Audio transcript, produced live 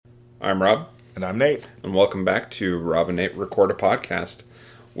I'm Rob. And I'm Nate. And welcome back to Rob and Nate Record a Podcast.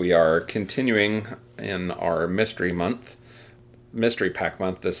 We are continuing in our Mystery Pack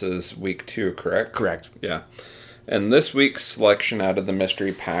month. This is week 2, correct? Correct. Yeah. And this week's selection out of the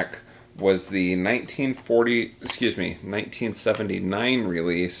Mystery Pack was the 1979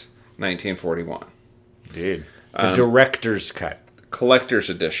 release, 1941. Indeed. The director's cut.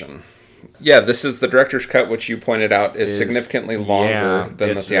 Collector's edition. Yeah, this is the director's cut, which you pointed out is significantly longer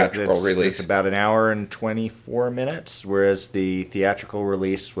than the theatrical release. It's about an hour and 24 minutes, whereas the theatrical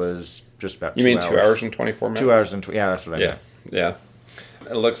release was just about 2 hours. You mean 2 hours and 24 minutes? 2 hours and yeah, that's what I meant. Yeah.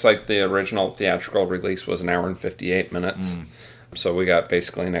 It looks like the original theatrical release was an hour and 58 minutes. So we got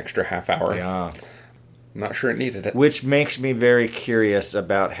basically an extra half hour. Yeah. Not sure it needed it. Which makes me very curious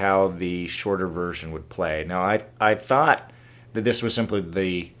about how the shorter version would play. Now, I thought that this was simply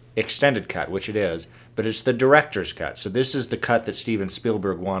the extended cut, which it is, but it's the director's cut. So this is the cut that Steven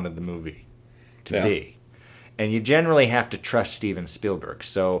Spielberg wanted the movie to be. And you generally have to trust Steven Spielberg.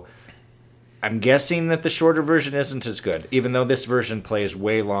 So I'm guessing that the shorter version isn't as good, even though this version plays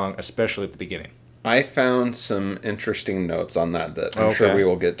way long, especially at the beginning. I found some interesting notes on that I'm sure we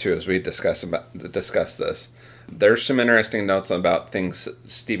will get to as we discuss this. There's some interesting notes about things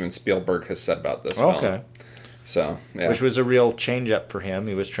Steven Spielberg has said about this film. Okay. So, yeah. Which was a real change-up for him.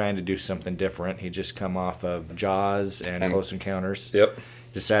 He was trying to do something different. He'd just come off of Jaws and Close Encounters. Yep.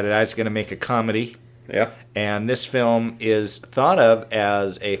 Decided I was going to make a comedy. Yeah. And this film is thought of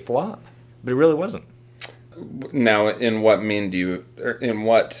as a flop, but it really wasn't. Now, in what way do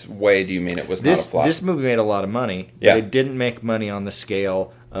you mean it was not a flop? This movie made a lot of money, but it didn't make money on the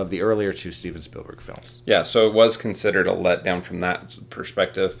scale of the earlier 2 Steven Spielberg films. Yeah, so it was considered a letdown from that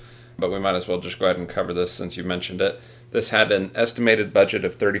perspective. But we might as well just go ahead and cover this since you mentioned it. This had an estimated budget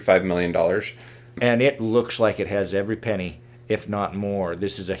of $35 million. And it looks like it has every penny, if not more.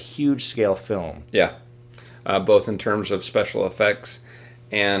 This is a huge scale film. Yeah, both in terms of special effects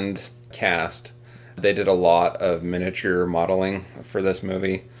and cast. They did a lot of miniature modeling for this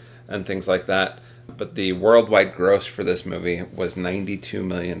movie and things like that. But the worldwide gross for this movie was $92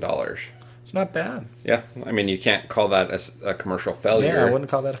 million. It's not bad. Yeah, I mean, you can't call that a commercial failure. Yeah, I wouldn't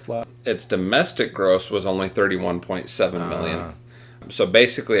call that a flop. Its domestic gross was only $31.7 million. So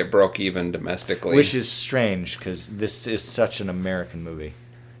basically it broke even domestically. Which is strange, because this is such an American movie.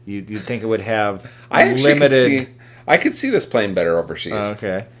 You'd think it would have I could see this playing better overseas.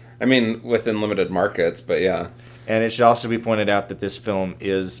 Okay. I mean, within limited markets, but yeah. And it should also be pointed out that this film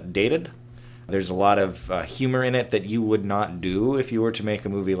is dated. There's a lot of humor in it that you would not do if you were to make a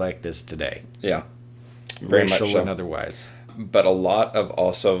movie like this today. Yeah, very much so. And otherwise. But a lot of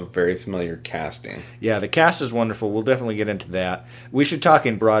also very familiar casting. Yeah, the cast is wonderful. We'll definitely get into that. We should talk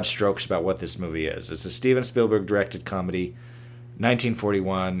in broad strokes about what this movie is. It's a Steven Spielberg-directed comedy,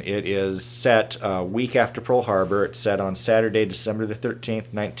 1941. It is set a week after Pearl Harbor. It's set on Saturday, December the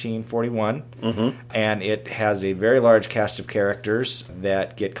 13th, 1941. Mm-hmm. And it has a very large cast of characters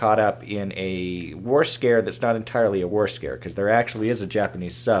that get caught up in a war scare that's not entirely a war scare, because there actually is a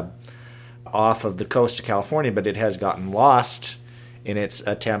Japanese sub off of the coast of California, but it has gotten lost in its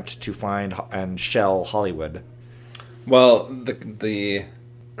attempt to find and shell Hollywood. Well, the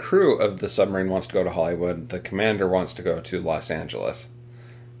crew of the submarine wants to go to Hollywood. The commander wants to go to Los Angeles.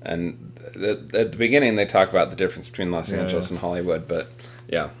 And at the beginning, they talk about the difference between Los Angeles and Hollywood, but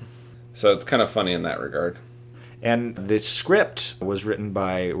yeah. So it's kind of funny in that regard. And the script was written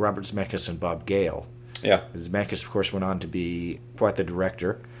by Robert Zemeckis and Bob Gale. Yeah. Zemeckis, of course, went on to be quite the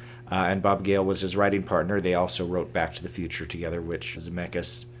director. And Bob Gale was his writing partner. They also wrote Back to the Future together, which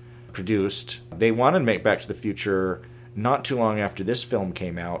Zemeckis produced. They wanted to make Back to the Future not too long after this film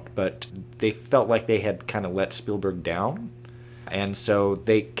came out, but they felt like they had kind of let Spielberg down. And so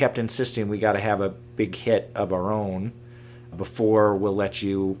they kept insisting, we got to have a big hit of our own before we'll let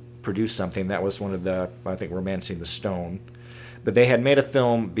you produce something. That was one of the, I think, Romancing the Stone. But they had made a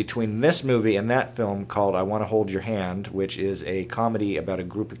film between this movie and that film called I Want to Hold Your Hand, which is a comedy about a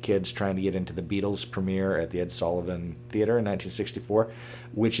group of kids trying to get into the Beatles premiere at the Ed Sullivan Theater in 1964,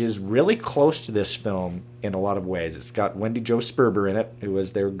 which is really close to this film in a lot of ways. It's got Wendy Jo Sperber in it, who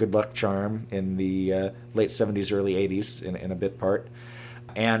was their good luck charm in the late 70s, early 80s in a bit part.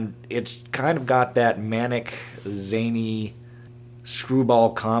 And it's kind of got that manic, zany,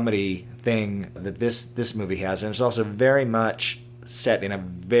 screwball comedy thing that this movie has, and it's also very much set in a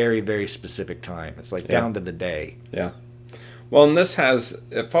very, very specific time. It's like down to the day. Yeah. Well, and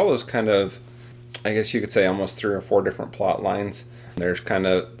it follows kind of, I guess you could say, almost 3 or 4 different plot lines. There's kind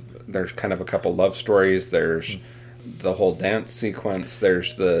of a couple love stories. There's the whole dance sequence.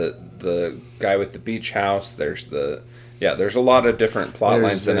 There's the guy with the beach house. There's the Yeah, there's a lot of different plot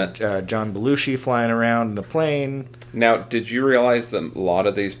lines in it. John Belushi flying around in the plane. Now, did you realize that a lot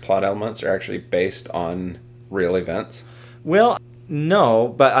of these plot elements are actually based on real events? Well, no,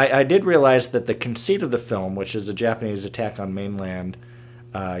 but I did realize that the conceit of the film, which is a Japanese attack on mainland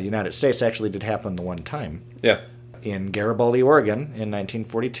United States, actually did happen the one time. Yeah. In Garibaldi, Oregon, in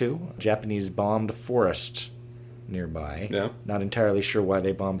 1942, Japanese bombed a forest nearby. Yeah. Not entirely sure why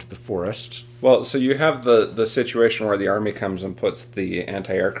they bombed the forest. Well, so you have the situation where the army comes and puts the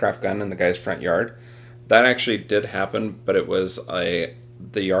anti-aircraft gun in the guy's front yard. That actually did happen, but it was the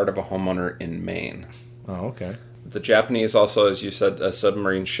yard of a homeowner in Maine. Oh, okay. The Japanese also, as you said, a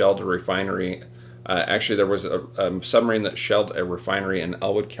submarine shelled a refinery. Actually, there was a submarine that shelled a refinery in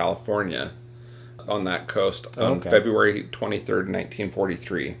Elwood, California, on that coast on February 23rd,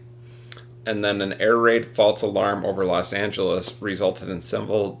 1943. And then an air raid false alarm over Los Angeles resulted in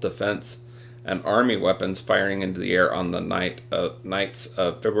civil defense and army weapons firing into the air on the nights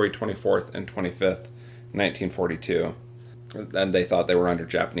of February 24th and 25th, 1942. And they thought they were under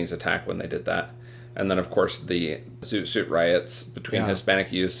Japanese attack when they did that. And then, of course, the Zoot Suit riots between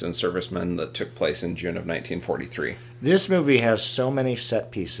Hispanic youths and servicemen that took place in June of 1943. This movie has so many set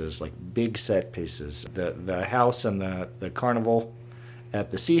pieces, like big set pieces. The house and the carnival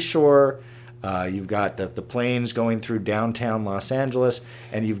at the seashore. You've got the planes going through downtown Los Angeles.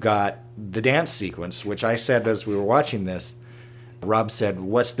 And you've got the dance sequence, which I said as we were watching this. Rob said,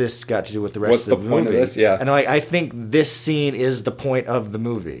 what's this got to do with the rest of the movie? What's the point of this? Yeah. And I think this scene is the point of the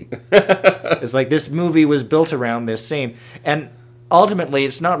movie. It's like this movie was built around this scene. And ultimately,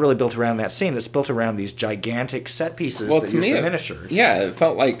 it's not really built around that scene. It's built around these gigantic set pieces that use the miniatures. Yeah, it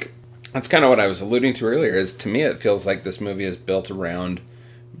felt like... That's kind of what I was alluding to earlier, is to me it feels like this movie is built around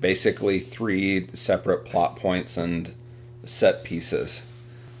basically 3 separate plot points and set pieces,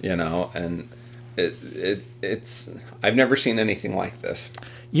 and... It's I've never seen anything like this.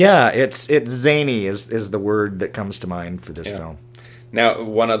 Yeah, it's zany is the word that comes to mind for this film. Now,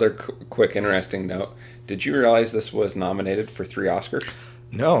 one other quick interesting note: did you realize this was nominated for 3 Oscars?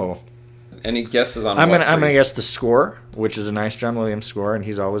 No. Any guesses on? I'm gonna guess the score, which is a nice John Williams score, and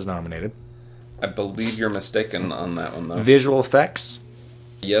he's always nominated. I believe you're mistaken on that one, though. Visual effects.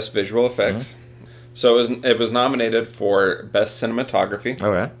 Yes, visual effects. Mm-hmm. So it was nominated for best cinematography.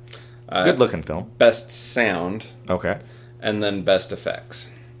 Okay. Good looking film. Best sound. Okay. And then best effects.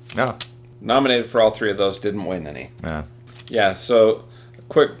 Oh. Nominated for all 3 of those, didn't win any. Yeah. Yeah, so a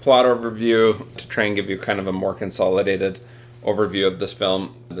quick plot overview to try and give you kind of a more consolidated overview of this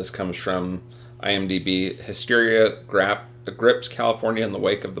film. This comes from IMDb. Hysteria grips California in the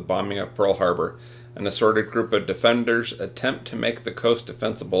wake of the bombing of Pearl Harbor. An assorted group of defenders attempt to make the coast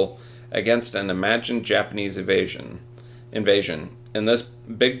defensible against an imagined Japanese invasion. In this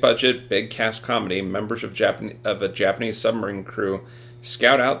big-budget, big-cast comedy, members of a Japanese submarine crew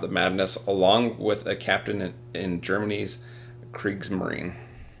scout out the madness along with a captain in Germany's Kriegsmarine,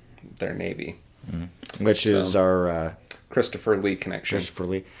 their navy. Mm-hmm. Which is our... Christopher Lee connection. Christopher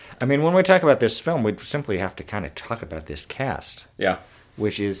Lee. I mean, when we talk about this film, we simply have to kind of talk about this cast. Yeah.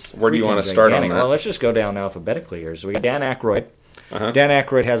 Which is... Where do you want to start on that? Well, let's just go down alphabetically here. So we got Dan Aykroyd. Uh-huh. Dan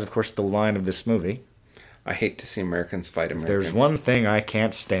Aykroyd has, of course, the line of this movie. I hate to see Americans fight Americans. There's one thing I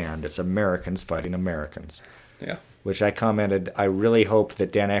can't stand. It's Americans fighting Americans. Yeah. Which I commented, I really hope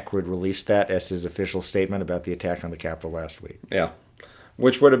that Dan Aykroyd released that as his official statement about the attack on the Capitol last week. Yeah.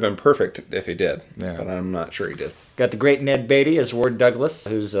 Which would have been perfect if he did. Yeah. But I'm not sure he did. Got the great Ned Beatty as Ward Douglas,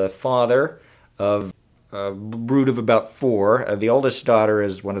 who's a father of a brood of about 4. The oldest daughter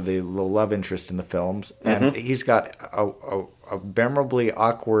is one of the love interests in the films. And he's got a memorably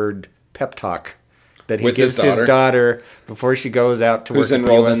awkward pep talk that he gives his daughter before she goes out to work at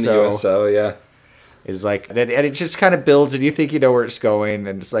the USO. In the USO, yeah. Is like, and it just kind of builds, and you think you know where it's going,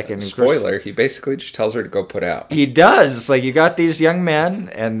 and it's like an spoiler. He basically just tells her to go put out. He does. It's like you got these young men,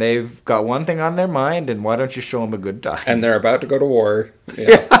 and they've got one thing on their mind, and why don't you show them a good time? And they're about to go to war.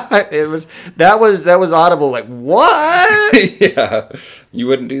 Yeah, that was audible. Like what? Yeah, you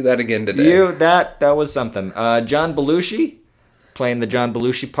wouldn't do that again today. That was something. John Belushi playing the John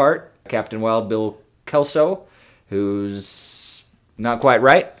Belushi part, Captain Wild Bill Kelso, who's not quite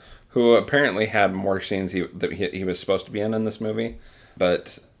right. Who apparently had more scenes that he was supposed to be in this movie,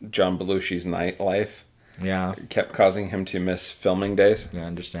 but John Belushi's nightlife kept causing him to miss filming days. Yeah,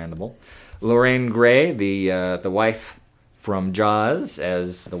 understandable. Lorraine Gray, the wife from Jaws,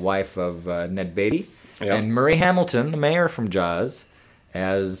 as the wife of Ned Beatty, and Murray Hamilton, the mayor from Jaws,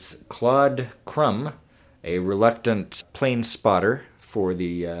 as Claude Crum, a reluctant plane spotter for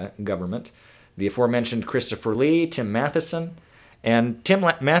the government. The aforementioned Christopher Lee, Tim Matheson. And Tim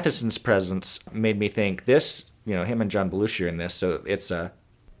Matheson's presence made me think this him and John Belushi are in this, so it's a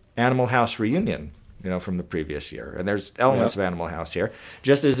Animal House reunion, from the previous year. And there's elements of Animal House here,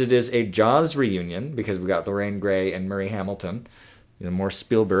 just as it is a Jaws reunion, because we got Lorraine Gray and Murray Hamilton, more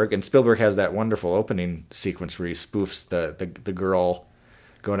Spielberg. And Spielberg has that wonderful opening sequence where he spoofs the girl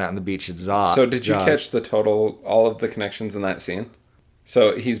going out on the beach at Jaws. So did you catch all of the connections in that scene?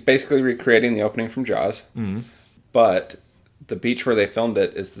 So he's basically recreating the opening from Jaws, but the beach where they filmed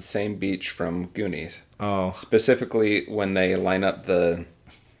it is the same beach from Goonies. Oh. Specifically when they line up the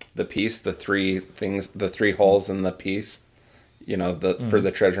piece, the three holes in the piece, for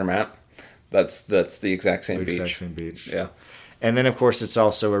the treasure map. That's the exact same beach. Exact same beach. Yeah. And then, of course, it's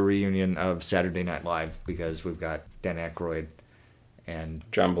also a reunion of Saturday Night Live, because we've got Dan Aykroyd and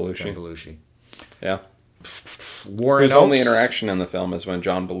John Belushi. Yeah. Warren His only interaction in the film is when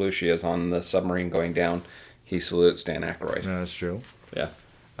John Belushi is on the submarine going down. He salutes Dan Aykroyd. No, that's true. Yeah.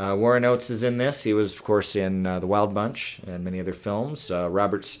 Warren Oates is in this. He was, of course, in The Wild Bunch and many other films.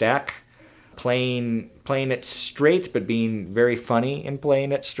 Robert Stack playing it straight, but being very funny in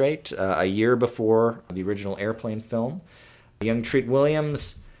playing it straight. A year before the original Airplane film. Young Treat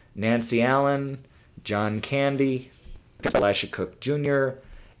Williams, Nancy Allen, John Candy, Elisha Cook Jr.,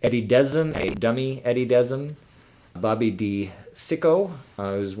 Eddie Dezen, a dummy Eddie Dezen, Bobby D. Sicko,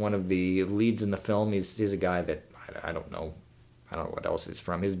 who's one of the leads in the film. He's a guy that I don't know what else he's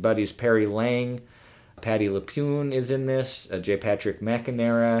from. His buddies Perry Lang, Patty LaPune is in this, J. Patrick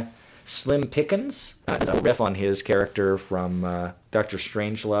McNamara, Slim Pickens, a riff on his character from Dr.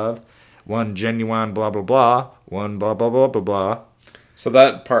 Strangelove. One genuine blah blah blah, one blah blah blah blah blah. So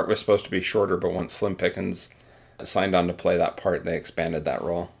that part was supposed to be shorter, but once Slim Pickens signed on to play that part, they expanded that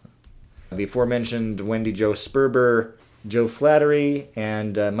role. The aforementioned Wendy Jo Sperber, Joe Flattery,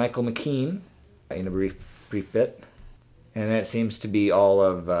 and Michael McKean in a brief bit. And that seems to be all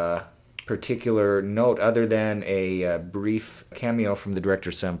of particular note, other than a brief cameo from the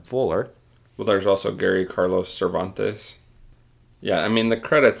director Sam Fuller. Well, there's also Gary Carlos Cervantes. Yeah, I mean, the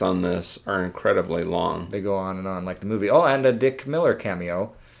credits on this are incredibly long. They go on, like the movie. Oh, and a Dick Miller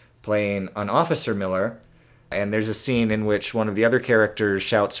cameo, playing an Officer Miller. And there's a scene in which one of the other characters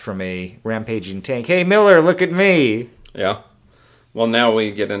shouts from a rampaging tank, "Hey, Miller, look at me!" Yeah. Well, now we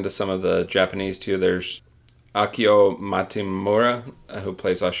get into some of the Japanese, too. There's Akio Matamura, who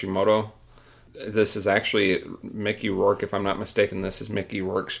plays Ashimoto. This is actually Mickey Rourke, if I'm not mistaken. This is Mickey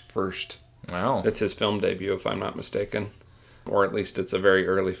Rourke's first. Wow. It's his film debut, if I'm not mistaken. Or at least it's a very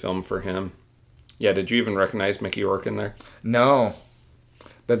early film for him. Yeah, did you even recognize Mickey Rourke in there? No.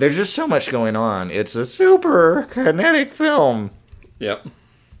 But there's just so much going on. It's a super kinetic film. Yep.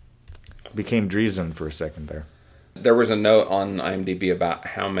 Became Dreesen for a second there. There was a note on IMDb about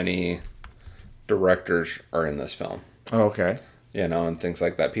how many directors are in this film. Oh, okay. And things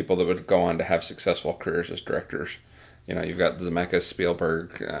like that. People that would go on to have successful careers as directors. You've got Zemeckis,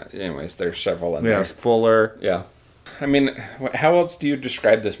 Spielberg. Anyways, there's several in there. Yes, Fuller. Yeah. I mean, how else do you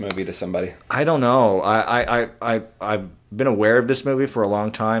describe this movie to somebody? I don't know. I've been aware of this movie for a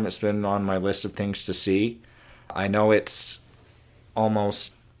long time. It's been on my list of things to see. I know it's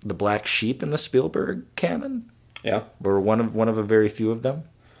almost the black sheep in the Spielberg canon. Yeah. Or one of a very few of them.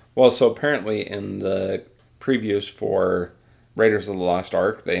 Well, so apparently in the previews for Raiders of the Lost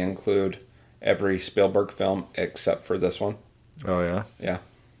Ark, they include every Spielberg film except for this one. Oh, yeah? Yeah.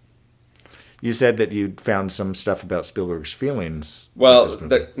 You said that you found some stuff about Spielberg's feelings. Well,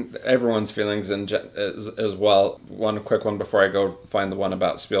 everyone's feelings as well. One quick one before I go find the one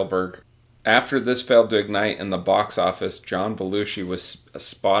about Spielberg. After this failed to ignite in the box office, John Belushi was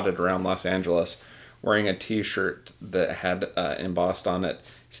spotted around Los Angeles wearing a T-shirt that had embossed on it,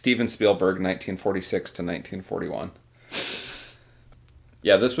 Steven Spielberg, 1946 to 1941.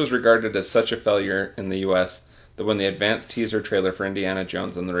 Yeah, this was regarded as such a failure in the U.S. that when the advanced teaser trailer for Indiana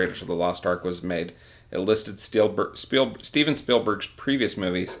Jones and the Raiders of the Lost Ark was made, it listed Steven Spielberg's previous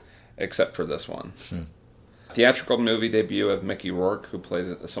movies, except for this one. Theatrical movie debut of Mickey Rourke, who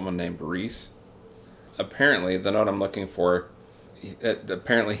plays someone named Reese. Apparently, the note I'm looking for,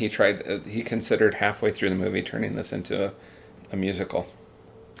 he considered halfway through the movie turning this into a musical.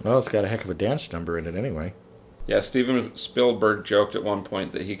 Well, it's got a heck of a dance number in it anyway. Yeah, Steven Spielberg joked at one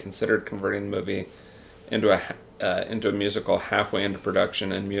point that he considered converting the movie into a musical halfway into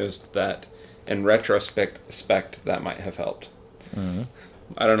production, and mused that in retrospect that might have helped. Mm-hmm.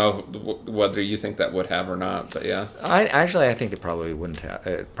 I don't know whether you think that would have or not, but yeah. I think it probably wouldn't have.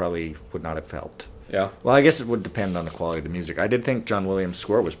 It probably would not have helped. Yeah. Well, I guess it would depend on the quality of the music. I did think John Williams'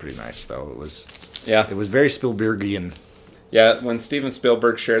 score was pretty nice, though. It was very Spielbergian. Yeah, when Steven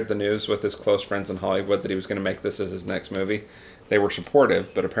Spielberg shared the news with his close friends in Hollywood that he was going to make this as his next movie, they were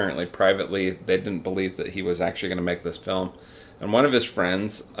supportive, but apparently privately they didn't believe that he was actually going to make this film. And one of his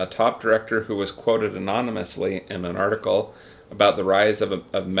friends, a top director who was quoted anonymously in an article about the rise of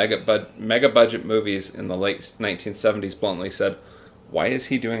mega budget movies in the late 1970s, bluntly said, "Why is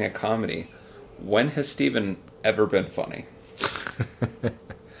he doing a comedy? When has Steven ever been funny?"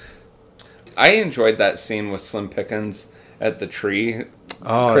 I enjoyed that scene with Slim Pickens at the tree,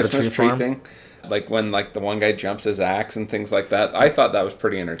 Christmas the tree farm thing. Like when the one guy jumps his axe and things like that. I thought that was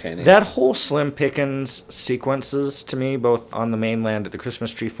pretty entertaining. That whole Slim Pickens sequences to me, both on the mainland at the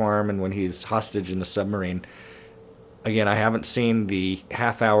Christmas tree farm and when he's hostage in the submarine. Again, I haven't seen the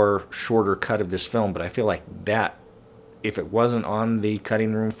half-hour shorter cut of this film, but I feel like that, if it wasn't on the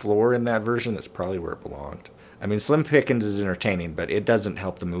cutting room floor in that version, that's probably where it belonged. I mean, Slim Pickens is entertaining, but it doesn't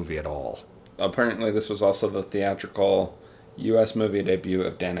help the movie at all. Apparently, this was also the theatrical U.S. movie debut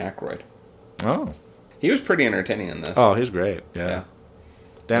of Dan Aykroyd. Oh. He was pretty entertaining in this. Oh, he's great. Yeah.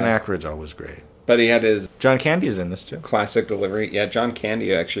 Dan Aykroyd's always great. But he had his John Candy's in this, too. classic delivery. Yeah, John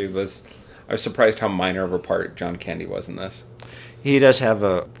Candy actually was... I was surprised how minor of a part John Candy was in this. He does have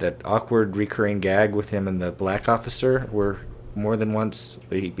that awkward recurring gag with him and the black officer where more than once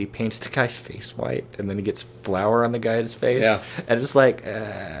he paints the guy's face white and then he gets flour on the guy's face. Yeah. And it's like,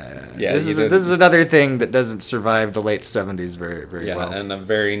 this is another thing that doesn't survive the late 70s very, very well. Yeah, and a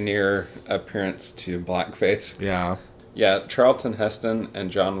very near appearance to blackface. Yeah. Yeah, Charlton Heston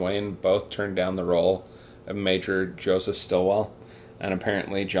and John Wayne both turned down the role of Major Joseph Stilwell. And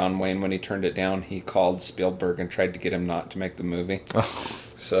apparently John Wayne, when he turned it down, he called Spielberg and tried to get him not to make the movie.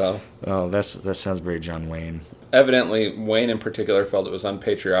 Oh, that sounds very John Wayne. Evidently, Wayne in particular felt it was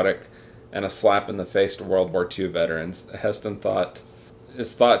unpatriotic and a slap in the face to World War II veterans. Heston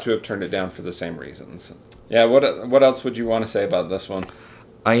is thought to have turned it down for the same reasons. Yeah, what else would you want to say about this one?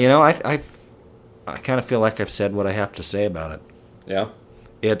 I kind of feel like I've said what I have to say about it. Yeah?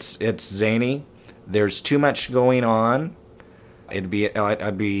 It's zany. There's too much going on. I'd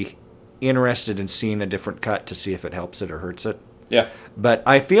be interested in seeing a different cut to see if it helps it or hurts it. Yeah. But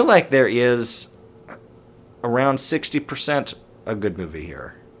I feel like there is around 60% a good movie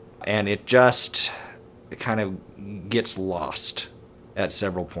here. And it kind of gets lost at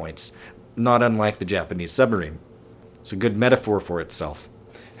several points. Not unlike the Japanese submarine. It's a good metaphor for itself.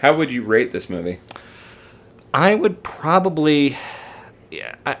 How would you rate this movie? I would probably...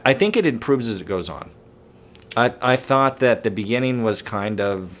 Yeah, I think it improves as it goes on. I thought that the beginning was kind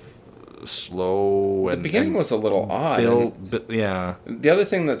of slow. The beginning was a little odd. Yeah. The other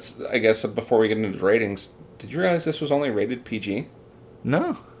thing that's, I guess, before we get into the ratings, did you realize this was only rated PG?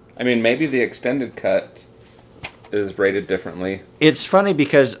 No. I mean, maybe the extended cut is rated differently. It's funny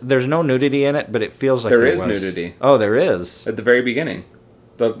because there's no nudity in it, but it feels like there is nudity. Oh, there is. At the very beginning.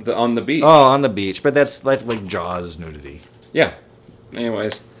 The on the beach. Oh, on the beach. But that's like Jaws nudity. Yeah.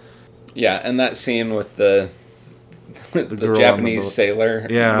 Anyways. Yeah, and that scene with the Japanese sailor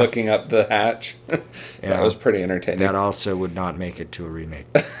looking up the hatch. That was pretty entertaining. That also would not make it to a remake.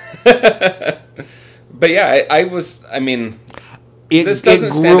 But yeah, this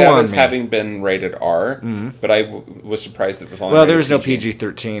doesn't stand out as having been rated R, but I was surprised it was only rated there was no PG.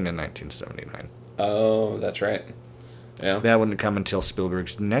 PG-13 in 1979. Oh, that's right. Yeah. That wouldn't come until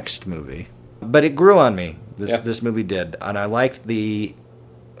Spielberg's next movie. But it grew on me. This movie did. And I liked the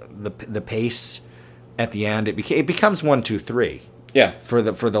pace at the end. It becomes 1, 2, 3. Yeah. For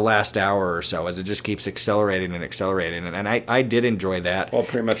the last hour or so, as it just keeps accelerating and accelerating, and I did enjoy that. Well,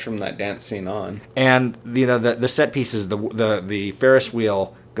 pretty much from that dance scene on. And the set pieces, the Ferris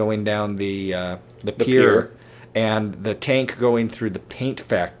wheel going down the pier, and the tank going through the paint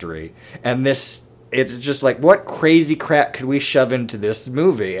factory, and this. It's just like, what crazy crap could we shove into this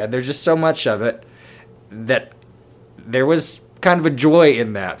movie? And there's just so much of it that there was kind of a joy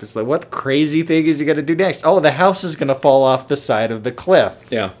in that. It's like, what crazy thing is he going to do next? Oh, the house is going to fall off the side of the cliff.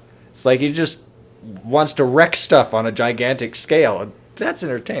 Yeah. It's like he just wants to wreck stuff on a gigantic scale. And that's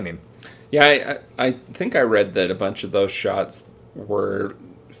entertaining. Yeah, I think I read that a bunch of those shots were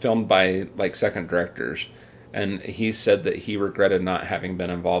filmed by, second directors. And he said that he regretted not having been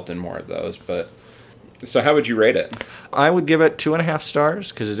involved in more of those, but... So how would you rate it? I would give it 2.5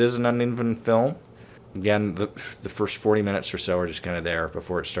 stars because it is an uneven film. Again, the first 40 minutes or so are just kind of there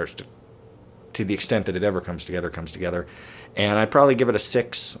before it starts to the extent that it ever comes together. And I'd probably give it a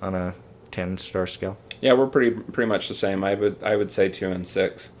 6 on a 10-star scale. Yeah, we're pretty much the same. I would say 2 and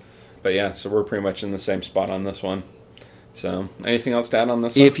 6. But yeah, so we're pretty much in the same spot on this one. So anything else to add on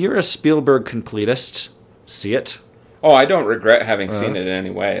this one? If you're a Spielberg completist, see it. Oh, I don't regret having seen it in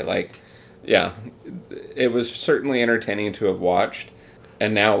any way. Yeah, it was certainly entertaining to have watched.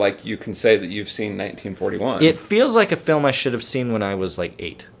 And now, like, you can say that you've seen 1941. It feels like a film I should have seen when I was like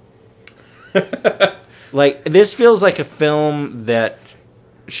 8. Like, this feels like a film that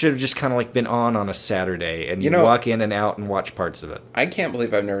should have just kind of like been on a Saturday, and you walk in and out and watch parts of it. I can't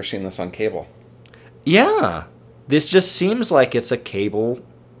believe I've never seen this on cable. Yeah. This just seems like it's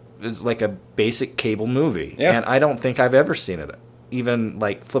it's like a basic cable movie. Yeah. And I don't think I've ever seen it, even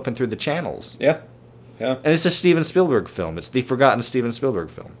like flipping through the channels. Yeah. Yeah. And it's a Steven Spielberg film. It's the forgotten Steven Spielberg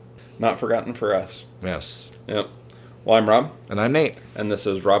film. Not forgotten for us. Yes. Yep. Well, I'm Rob. And I'm Nate. And this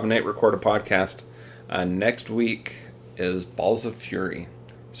is Rob and Nate Record a Podcast. Next week is Balls of Fury.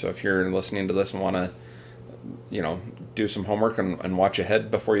 So if you're listening to this and want to, do some homework and watch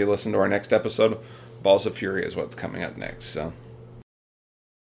ahead before you listen to our next episode, Balls of Fury is what's coming up next. So,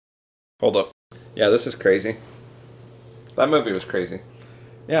 hold up. Yeah, this is crazy. That movie was crazy.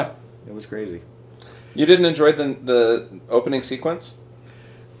 Yeah, it was crazy. You didn't enjoy the opening sequence?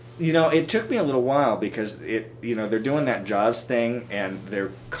 It took me a little while because they're doing that Jaws thing and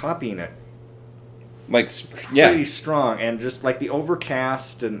they're copying it. Pretty strong, and just like the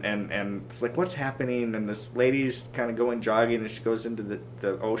overcast and it's like, what's happening? And this lady's kind of going jogging and she goes into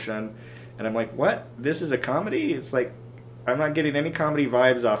the ocean, and I'm like, what? This is a comedy? It's like, I'm not getting any comedy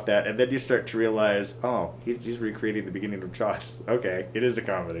vibes off that. And then you start to realize, oh, he's recreating the beginning of Jaws. Okay, it is a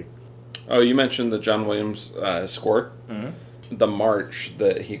comedy. Oh, you mentioned the John Williams score. Mm-hmm. The march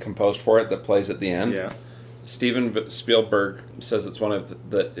that he composed for it that plays at the end. Yeah. Steven Spielberg says it's one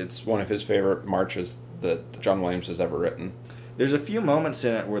of his favorite marches that John Williams has ever written. There's a few moments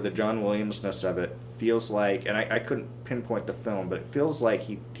in it where the John Williams-ness of it feels like, and I couldn't pinpoint the film, but it feels like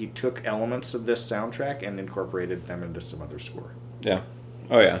he took elements of this soundtrack and incorporated them into some other score. Yeah.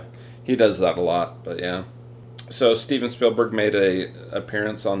 Oh, yeah. He does that a lot, but yeah. So Steven Spielberg made a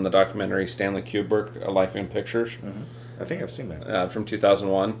appearance on the documentary Stanley Kubrick, A Life in Pictures. Mm-hmm. I think I've seen that. From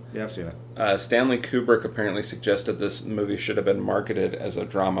 2001. Yeah, I've seen it. Stanley Kubrick apparently suggested this movie should have been marketed as a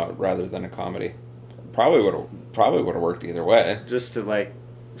drama rather than a comedy. Probably would have worked either way. Just to, like,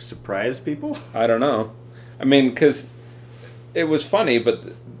 surprise people? I don't know. I mean, because it was funny, but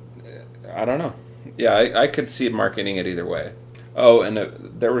I don't know. Yeah, I could see marketing it either way. Oh, and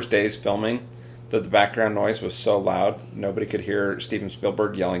there was days filming that the background noise was so loud nobody could hear Steven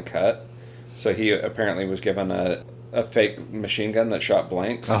Spielberg yelling cut. So he apparently was given a fake machine gun that shot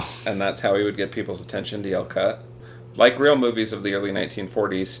blanks, and that's how he would get people's attention to yell cut. Like real movies of the early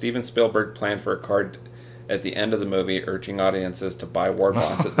 1940s, Steven Spielberg planned for a card at the end of the movie urging audiences to buy war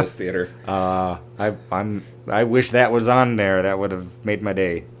bonds at this theater. I wish that was on there. That would have made my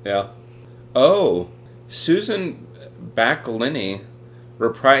day. Yeah. Oh, Susan Backlinie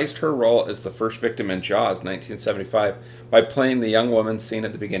reprised her role as the first victim in Jaws 1975 by playing the young woman seen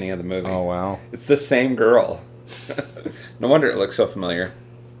at the beginning of the movie. Oh, wow. It's the same girl. No wonder it looks so familiar.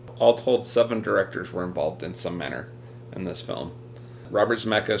 All told, 7 directors were involved in some manner in this film. Robert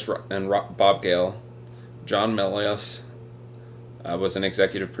Zemeckis and Bob Gale. John Milius was an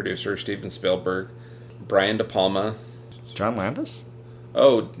executive producer. Steven Spielberg. Brian De Palma. John Landis?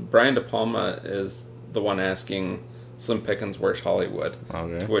 Oh, Brian De Palma is the one asking Slim Pickens, where's Hollywood?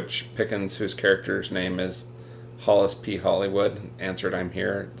 Okay. To which Pickens, whose character's name is Hollis P. Hollywood, answered, I'm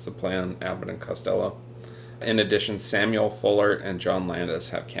here. It's a play on Abbott and Costello. In addition, Samuel Fuller and John Landis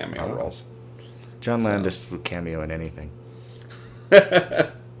have cameo roles. John Landis would cameo in anything.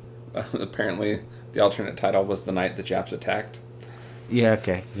 Apparently, the alternate title was The Night the Japs Attacked. Yeah,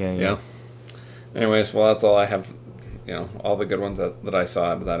 okay. Yeah. Anyways, well, that's all I have. All the good ones that I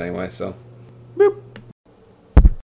saw out of that anyway, so. Boop.